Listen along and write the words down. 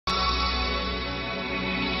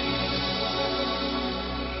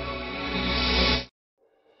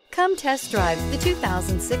Come test drive the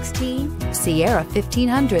 2016 Sierra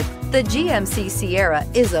 1500. The GMC Sierra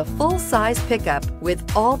is a full-size pickup with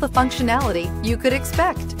all the functionality you could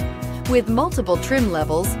expect. With multiple trim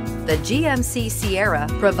levels, the GMC Sierra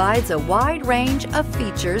provides a wide range of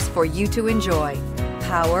features for you to enjoy.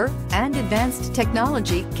 Power and advanced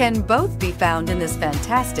technology can both be found in this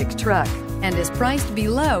fantastic truck and is priced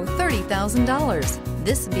below $30,000.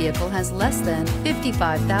 This vehicle has less than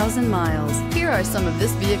 55,000 miles. Here are some of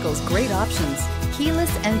this vehicle's great options: keyless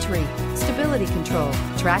entry, stability control,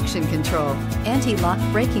 traction control, anti-lock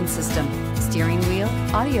braking system, steering wheel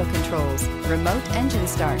audio controls, remote engine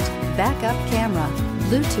start, backup camera,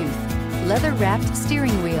 Bluetooth, leather-wrapped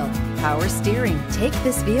steering wheel, power steering. Take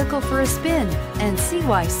this vehicle for a spin and see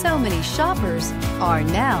why so many shoppers are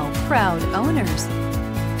now proud owners.